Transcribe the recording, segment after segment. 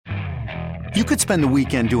You could spend the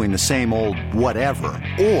weekend doing the same old whatever,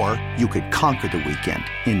 or you could conquer the weekend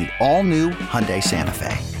in the all-new Hyundai Santa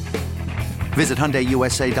Fe. Visit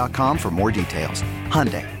HyundaiUSA.com for more details.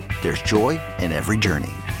 Hyundai, there's joy in every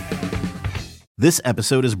journey. This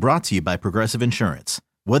episode is brought to you by Progressive Insurance.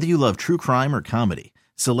 Whether you love true crime or comedy,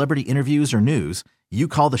 celebrity interviews or news, you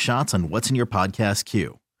call the shots on what's in your podcast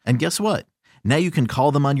queue. And guess what? Now you can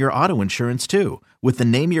call them on your auto insurance too with the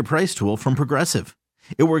Name Your Price tool from Progressive.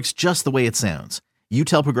 It works just the way it sounds. You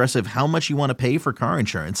tell Progressive how much you want to pay for car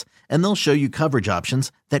insurance, and they'll show you coverage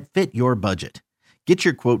options that fit your budget. Get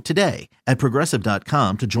your quote today at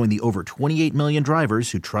Progressive.com to join the over 28 million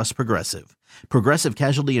drivers who trust Progressive. Progressive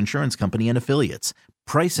Casualty Insurance Company and Affiliates.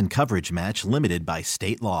 Price and coverage match limited by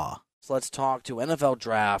state law. So let's talk to NFL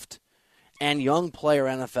Draft and young player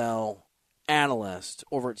NFL analyst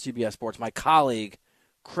over at CBS Sports, my colleague,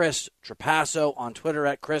 Chris Trapasso, on Twitter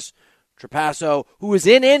at Chris Trapasso, who is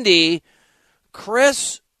in Indy.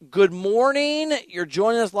 Chris, good morning. You're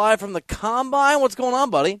joining us live from the Combine. What's going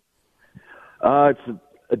on, buddy? It's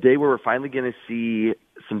a day where we're finally going to see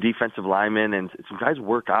some defensive linemen and some guys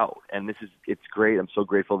work out, and it's great. I'm so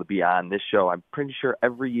grateful to be on this show. I'm pretty sure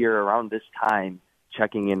every year around this time,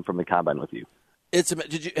 checking in from the Combine with you.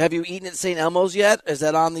 Have you eaten at St. Elmo's yet? Is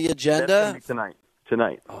that on the agenda? That's gonna be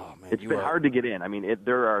tonight. Oh, man, it's been hard to get in. I mean,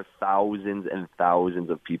 there are thousands and thousands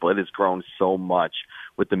of people. It has grown so much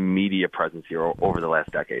with the media presence here over the last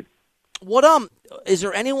decade. What is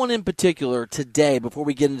there anyone in particular today, before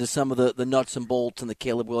we get into some of the nuts and bolts and the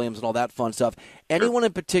Caleb Williams and all that fun stuff, anyone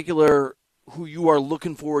in particular who you are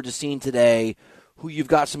looking forward to seeing today, who you've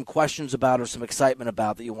got some questions about or some excitement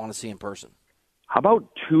about that you want to see in person? How about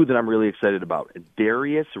two that I'm really excited about?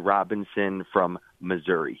 Darius Robinson from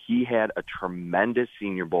Missouri. He had a tremendous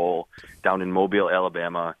Senior Bowl down in Mobile,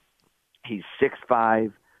 Alabama. He's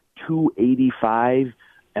 6'5", 285,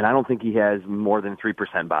 and I don't think he has more than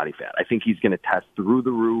 3% body fat. I think he's going to test through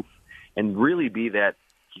the roof and really be that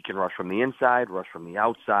he can rush from the inside, rush from the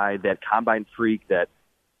outside, that combine freak that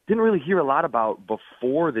didn't really hear a lot about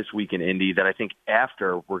before this week in Indy, that I think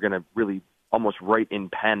after we're going to really almost write in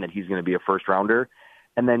pen that he's going to be a first-rounder.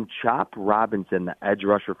 And then Chop Robinson, the edge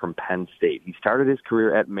rusher from Penn State. He started his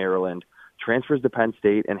career at Maryland, transfers to Penn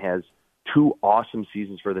State, and has two awesome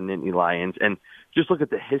seasons for the Nittany Lions. And just look at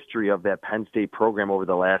the history of that Penn State program over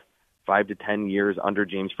the last 5 to 10 years under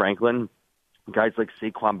James Franklin. Guys like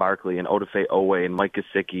Saquon Barkley and Odafe Owe and Mike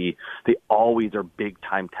Gesicki, they always are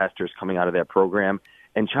big-time testers coming out of that program.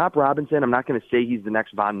 And Chop Robinson, I'm not going to say he's the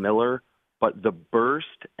next Von Miller, but the burst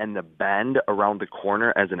and the bend around the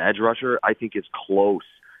corner as an edge rusher, I think is close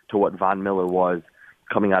to what Von Miller was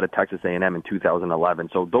coming out of Texas A&M in 2011.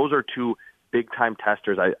 So those are two big-time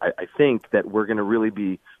testers I think that we're going to really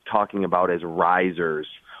be talking about as risers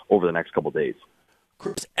over the next couple of days.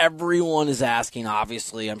 Chris, everyone is asking,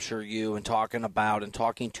 obviously, I'm sure you, and talking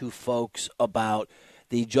to folks about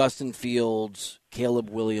the Justin Fields, Caleb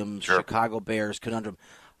Williams, Chicago Bears conundrum.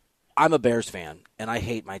 I'm a Bears fan, and I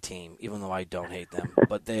hate my team, even though I don't hate them.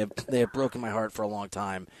 But they have broken my heart for a long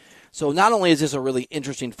time. So not only is this a really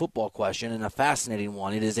interesting football question and a fascinating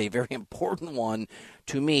one, it is a very important one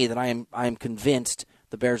to me that I am convinced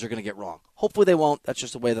the Bears are going to get wrong. Hopefully they won't. That's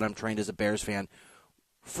just the way that I'm trained as a Bears fan.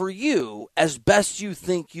 For you, as best you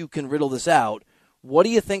think you can riddle this out, what do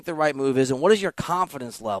you think the right move is, and what is your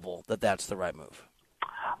confidence level that that's the right move?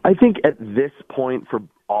 I think at this point, for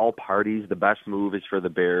all parties, the best move is for the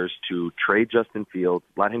Bears to trade Justin Fields,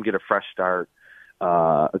 let him get a fresh start,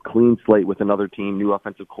 a clean slate with another team, new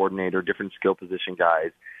offensive coordinator, different skill position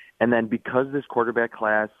guys. And then because this quarterback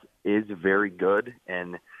class is very good,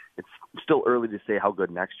 and it's still early to say how good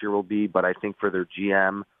next year will be, but I think for their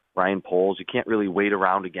GM, Ryan Poles, you can't really wait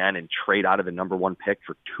around again and trade out of the number one pick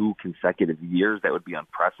for 2 consecutive years. That would be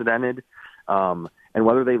unprecedented. And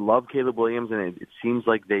whether they love Caleb Williams, and it seems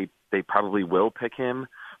like they probably will pick him,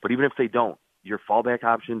 but even if they don't, your fallback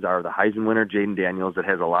options are the Heisman winner, Jaden Daniels, that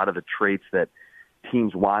has a lot of the traits that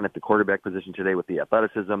teams want at the quarterback position today with the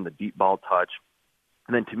athleticism, the deep ball touch.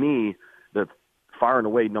 And then to me, the far and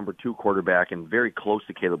away number 2 quarterback and very close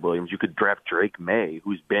to Caleb Williams, you could draft Drake May,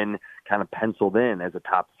 who's been kind of penciled in as a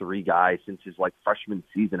top 3 guy since his freshman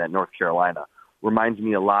season at North Carolina. Reminds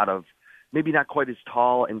me a lot of, maybe not quite as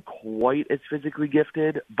tall and quite as physically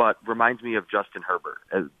gifted, but reminds me of Justin Herbert,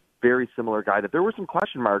 a very similar guy that there were some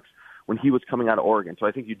question marks when he was coming out of Oregon. So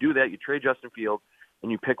I think you do that, you trade Justin Fields,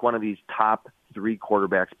 and you pick one of these top 3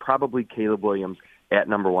 quarterbacks, probably Caleb Williams at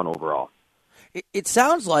number 1 overall. It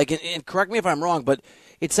sounds like, and correct me if I'm wrong, but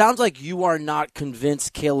it sounds like you are not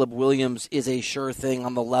convinced Caleb Williams is a sure thing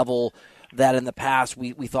on the level that in the past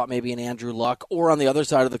we thought maybe an Andrew Luck, or on the other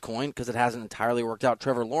side of the coin, because it hasn't entirely worked out,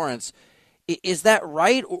 Trevor Lawrence. Is that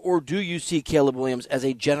right, or do you see Caleb Williams as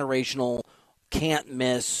a generational, can't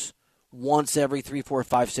miss, once every 3, 4,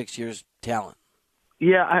 5, 6 years talent?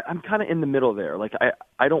 Yeah, I'm kind of in the middle there. Like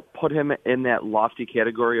I don't put him in that lofty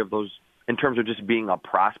category of those in terms of just being a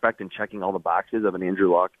prospect and checking all the boxes of an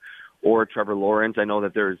Andrew Luck or Trevor Lawrence. I know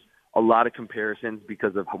that there's a lot of comparisons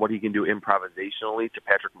because of what he can do improvisationally to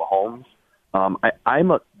Patrick Mahomes. I'm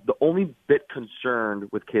the only bit concerned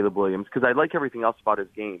with Caleb Williams, because I like everything else about his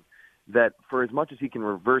game, that for as much as he can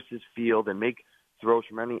reverse his field and make throws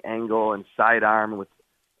from any angle and sidearm,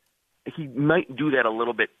 he might do that a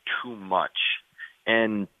little bit too much.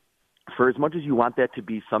 And for as much as you want that to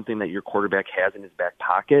be something that your quarterback has in his back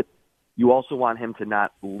pocket, you also want him to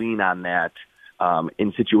not lean on that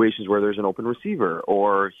in situations where there's an open receiver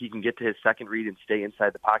or he can get to his second read and stay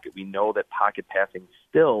inside the pocket. We know that pocket passing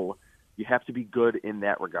still, you have to be good in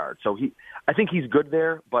that regard. So I think he's good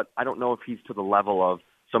there, but I don't know if he's to the level of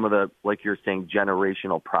some of the, like you're saying,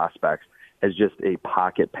 generational prospects as just a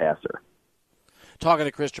pocket passer. Talking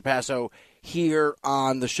to Chris Trapasso here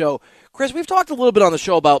on the show. Chris, we've talked a little bit on the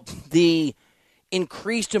show about the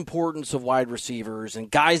increased importance of wide receivers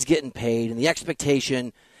and guys getting paid and the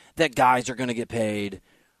expectation that guys are going to get paid.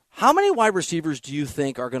 How many wide receivers do you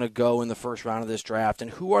think are going to go in the first round of this draft,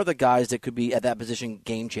 and who are the guys that could be at that position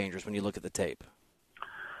game changers when you look at the tape?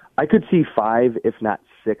 I could see 5, if not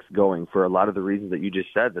 6, going for a lot of the reasons that you just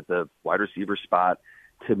said, that the wide receiver spot,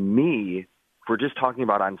 to me, if we're just talking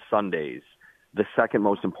about on Sundays, the second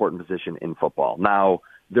most important position in football. Now,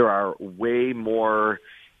 there are way more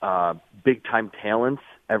big-time talents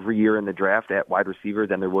every year in the draft at wide receiver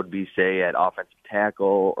than there would be, say, at offensive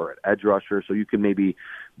tackle or at edge rusher. So you can maybe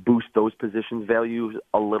boost those positions' values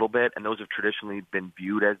a little bit, and those have traditionally been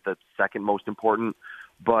viewed as the second most important.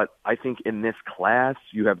 But I think in this class,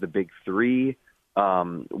 you have the big three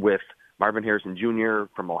with Marvin Harrison Jr.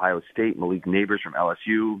 from Ohio State, Malik Neighbors from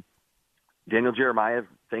LSU. Daniel Jeremiah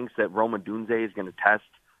thinks that Rome Odunze is going to test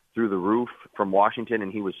through the roof from Washington,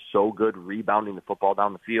 and he was so good rebounding the football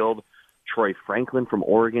down the field. Troy Franklin from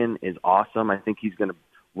Oregon is awesome. I think he's going to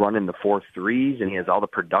run in the 4.3s, and he has all the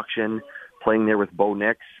production playing there with Bo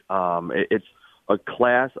Nix. It's a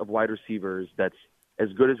class of wide receivers that's as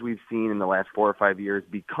good as we've seen in the last 4 or 5 years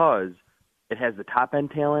because it has the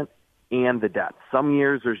top-end talent and the depth. Some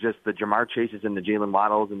years there's just the Jamar Chases and the Jalen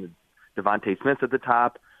Waddles and the Devontae Smiths at the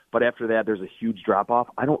top, but after that there's a huge drop-off.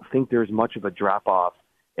 I don't think there's much of a drop-off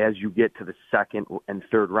as you get to the second and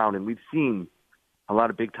third round, and we've seen a lot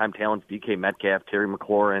of big-time talents, DK Metcalf, Terry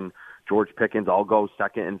McLaurin, George Pickens, all go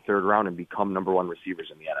second and third round and become number one receivers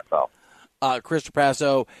in the NFL. Chris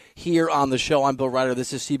Trapasso here on the show. I'm Bill Reiter.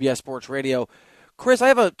 This is CBS Sports Radio. Chris, I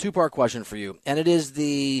have a two-part question for you, and it is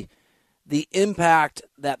the impact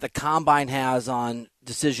that the Combine has on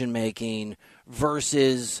decision-making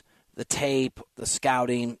versus the tape, the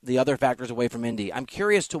scouting, the other factors away from Indy. I'm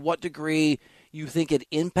curious to what degree you think it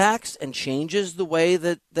impacts and changes the way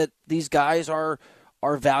that these guys are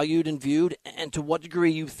valued and viewed, and to what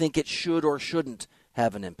degree you think it should or shouldn't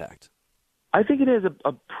have an impact. I think it has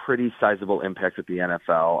a pretty sizable impact at the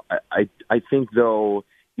NFL. I think, though,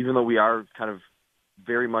 even though we are kind of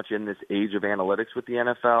very much in this age of analytics with the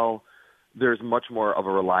NFL, there's much more of a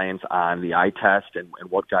reliance on the eye test and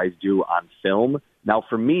what guys do on film. Now,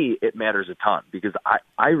 for me, it matters a ton because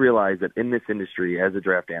I realize that in this industry, as a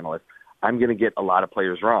draft analyst, I'm going to get a lot of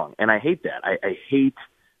players wrong, and I hate that. I hate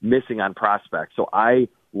missing on prospects. So I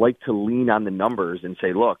like to lean on the numbers and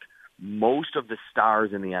say, look, most of the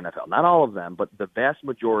stars in the NFL, not all of them, but the vast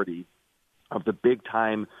majority of the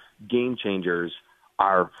big-time game changers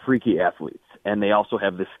are freaky athletes, and they also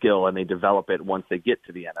have the skill, and they develop it once they get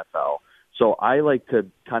to the NFL. So I like to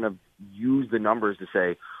kind of use the numbers to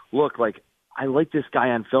say, look, like, I like this guy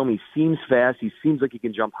on film. He seems fast. He seems like he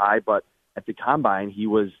can jump high, but at the Combine, he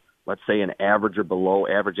was, let's say, an average or below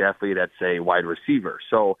average athlete at, say, wide receiver.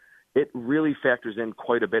 So it really factors in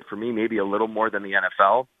quite a bit for me, maybe a little more than the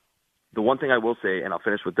NFL. The one thing I will say, and I'll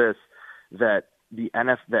finish with this, that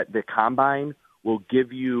that the Combine will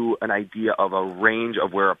give you an idea of a range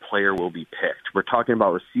of where a player will be picked. We're talking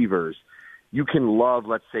about receivers. You can love,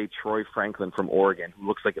 let's say, Troy Franklin from Oregon, who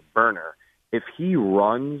looks like a burner. If he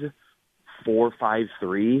runs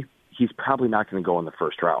 4.53, he's probably not going to go in the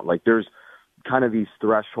first round. Like, there's kind of these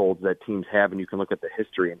thresholds that teams have, and you can look at the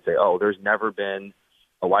history and say, oh, there's never been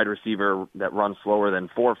a wide receiver that runs slower than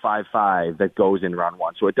 4.55 that goes in round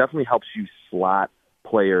one. So it definitely helps you slot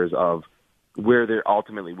players of where they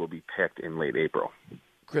ultimately will be picked in late April.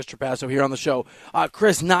 Chris Trapasso here on the show.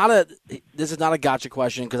 Chris, this is not a gotcha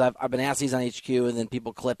question because I've been asked these on HQ, and then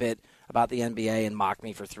people clip it about the NBA and mock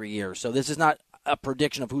me for 3 years. So this is not a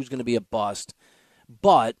prediction of who's going to be a bust.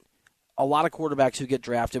 But a lot of quarterbacks who get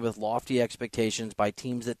drafted with lofty expectations by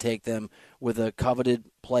teams that take them with a coveted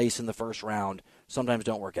place in the first round sometimes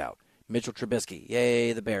don't work out. Mitchell Trubisky,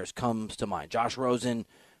 yay, the Bears, comes to mind. Josh Rosen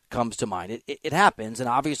comes to mind. It happens, and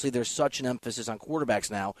obviously there's such an emphasis on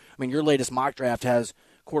quarterbacks now. I mean, your latest mock draft has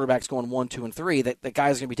quarterbacks going 1, 2, and 3. That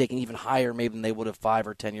guys are going to be taken even higher maybe than they would have 5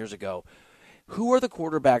 or 10 years ago. Who are the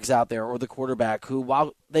quarterbacks out there, or the quarterback who,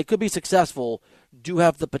 while they could be successful, do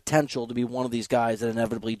have the potential to be one of these guys that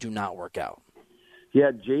inevitably do not work out?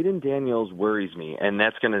 Yeah, Jaden Daniels worries me, and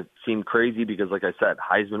that's going to seem crazy because, like I said,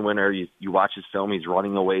 Heisman winner, you watch his film, he's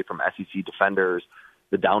running away from SEC defenders,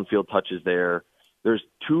 the downfield touches there. There's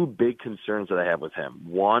 2 big concerns that I have with him.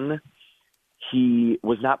 One, he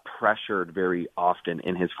was not pressured very often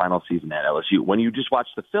in his final season at LSU. When you just watch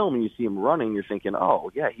the film and you see him running, you're thinking,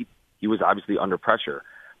 oh, yeah, he was obviously under pressure.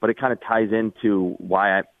 But it kind of ties into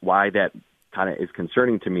why that kind of is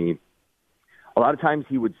concerning to me. A lot of times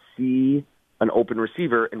he would see an open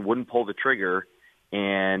receiver and wouldn't pull the trigger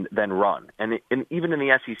and then run. And even in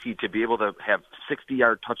the SEC, to be able to have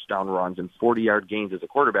 60-yard touchdown runs and 40-yard gains as a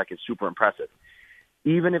quarterback is super impressive.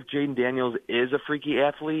 Even if Jaden Daniels is a freaky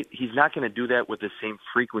athlete, he's not going to do that with the same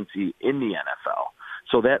frequency in the NFL.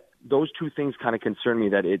 So those 2 things kind of concern me,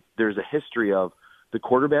 that there's a history of the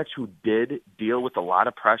quarterbacks who did deal with a lot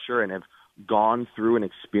of pressure and have gone through an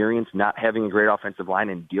experience not having a great offensive line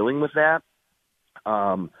and dealing with that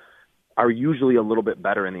are usually a little bit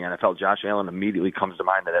better in the NFL. Josh Allen immediately comes to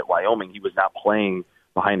mind that at Wyoming, he was not playing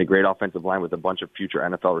behind a great offensive line with a bunch of future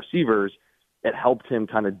NFL receivers. It helped him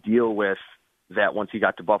kind of deal with that once he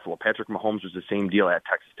got to Buffalo. Patrick Mahomes was the same deal at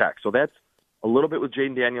Texas Tech. So that's a little bit with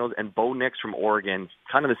Jaden Daniels, and Bo Nix from Oregon,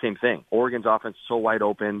 kind of the same thing. Oregon's offense so wide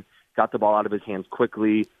open, got the ball out of his hands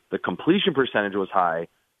quickly. The completion percentage was high,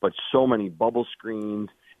 but so many bubble screens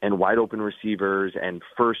and wide open receivers and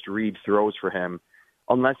first read throws for him.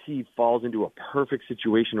 Unless he falls into a perfect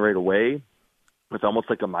situation right away with almost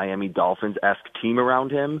like a Miami Dolphins-esque team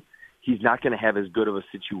around him, he's not going to have as good of a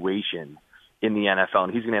situation in the NFL,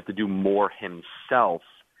 and he's going to have to do more himself.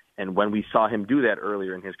 And when we saw him do that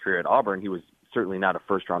earlier in his career at Auburn, he was certainly not a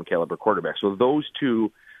first-round caliber quarterback. So those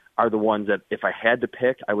 2 are the ones that, if I had to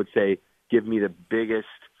pick, I would say give me the biggest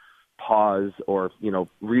pause or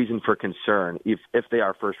reason for concern. If they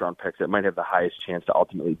are first-round picks, that might have the highest chance to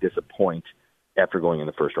ultimately disappoint after going in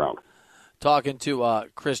the first round. Talking to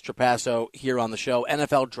Chris Trapasso here on the show,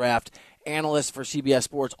 NFL Draft analyst for CBS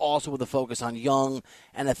Sports, also with a focus on young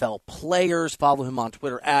NFL players. Follow him on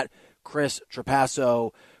Twitter at Chris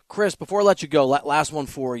Trapasso. Chris, before I let you go, last one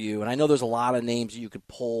for you, and I know there's a lot of names that you could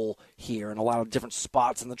pull here and a lot of different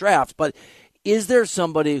spots in the draft, but is there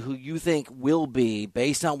somebody who you think will be,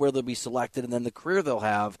 based on where they'll be selected and then the career they'll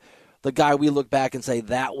have, the guy we look back and say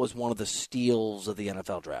that was one of the steals of the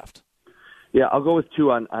NFL Draft? Yeah, I'll go with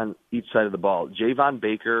 2 on each side of the ball. Javon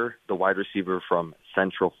Baker, the wide receiver from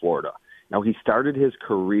Central Florida. Now, he started his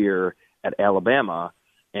career at Alabama,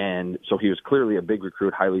 and so he was clearly a big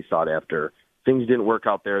recruit, highly sought after. Things didn't work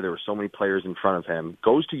out there. There were so many players in front of him.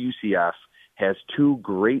 Goes to UCF, has 2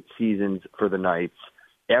 great seasons for the Knights,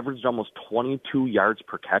 averaged almost 22 yards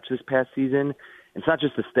per catch this past season. It's not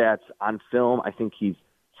just the stats. On film, I think he's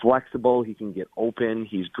flexible. He can get open.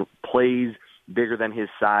 He plays bigger than his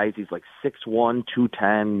size. He's like 6'1",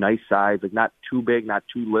 210, nice size, like not too big, not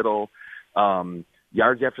too little.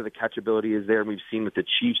 Yards after the catch ability is there. We've seen with the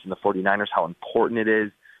Chiefs and the 49ers how important it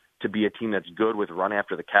is to be a team that's good with run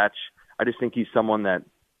after the catch. I just think he's someone that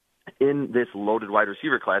in this loaded wide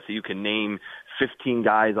receiver class that you can name 15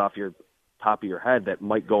 guys off your top of your head that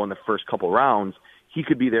might go in the first couple rounds. He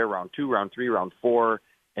could be there round 2, round 3, round 4,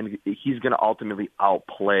 and he's going to ultimately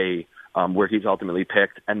outplay where he's ultimately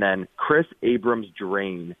picked. And then Chris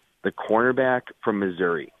Abrams-Drain, the cornerback from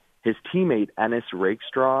Missouri. His teammate, Ennis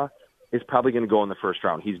Rakestraw, is probably going to go in the first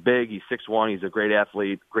round. He's big. He's 6'1". He's a great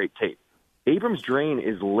athlete, great tape. Abrams-Drain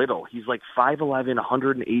is little. He's like 5'11",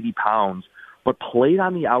 180 pounds, but played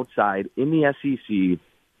on the outside in the SEC.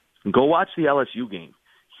 Go watch the LSU game.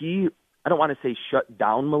 He, I don't want to say shut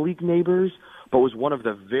down Malik Neighbors, but was one of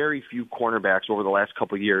the very few cornerbacks over the last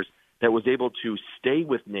couple of years that was able to stay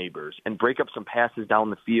with Neighbors and break up some passes down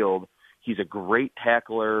the field. He's a great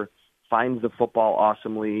tackler, finds the football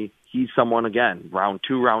awesomely. He's someone, again, round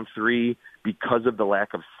 2, round 3, because of the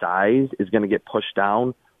lack of size, is going to get pushed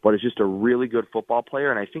down, but is just a really good football player,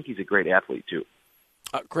 and I think he's a great athlete too.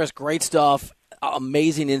 Chris, great stuff.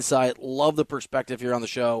 Amazing insight. Love the perspective here on the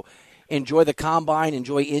show. Enjoy the Combine,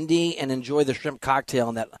 enjoy Indy, and enjoy the shrimp cocktail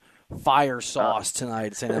and that fire sauce tonight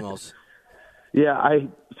at St. Elmo's. Yeah, I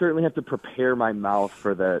certainly have to prepare my mouth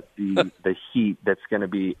for the heat that's going to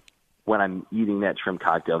be when I'm eating that shrimp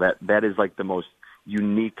cocktail. That is like the most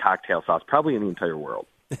unique cocktail sauce, probably in the entire world.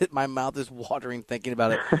 My mouth is watering thinking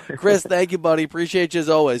about it. Chris, thank you, buddy. Appreciate you as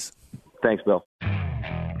always. Thanks, Bill.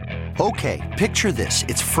 Okay, picture this.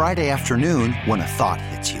 It's Friday afternoon when a thought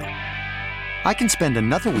hits you. I can spend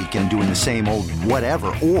another weekend doing the same old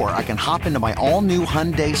whatever, or I can hop into my all-new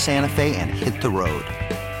Hyundai Santa Fe and hit the road.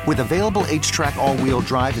 With available H-Track all-wheel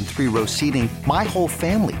drive and 3-row seating, my whole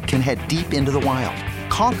family can head deep into the wild.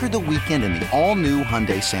 Conquer the weekend in the all-new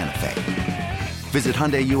Hyundai Santa Fe. Visit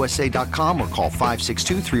HyundaiUSA.com or call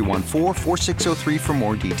 562-314-4603 for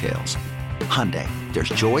more details. Hyundai, there's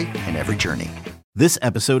joy in every journey. This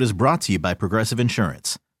episode is brought to you by Progressive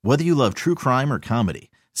Insurance. Whether you love true crime or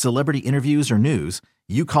comedy, celebrity interviews or news,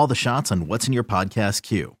 you call the shots on what's in your podcast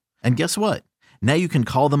queue. And guess what? Now you can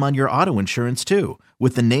call them on your auto insurance too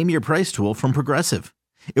with the Name Your Price tool from Progressive.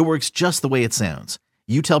 It works just the way it sounds.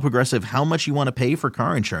 You tell Progressive how much you want to pay for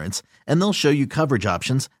car insurance, and they'll show you coverage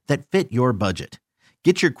options that fit your budget.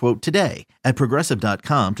 Get your quote today at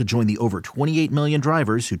Progressive.com to join the over 28 million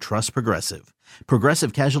drivers who trust Progressive.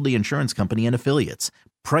 Progressive Casualty Insurance Company and Affiliates.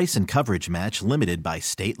 Price and coverage match limited by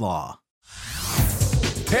state law.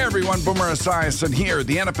 Hey everyone, Boomer Esiason here.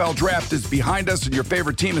 The NFL Draft is behind us and your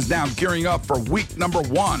favorite team is now gearing up for week number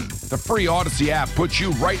 1. The free Odyssey app puts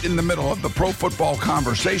you right in the middle of the pro football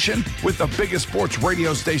conversation with the biggest sports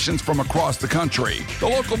radio stations from across the country. The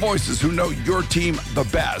local voices who know your team the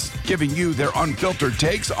best, giving you their unfiltered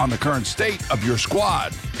takes on the current state of your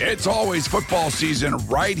squad. It's always football season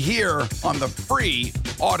right here on the free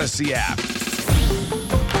Odyssey app.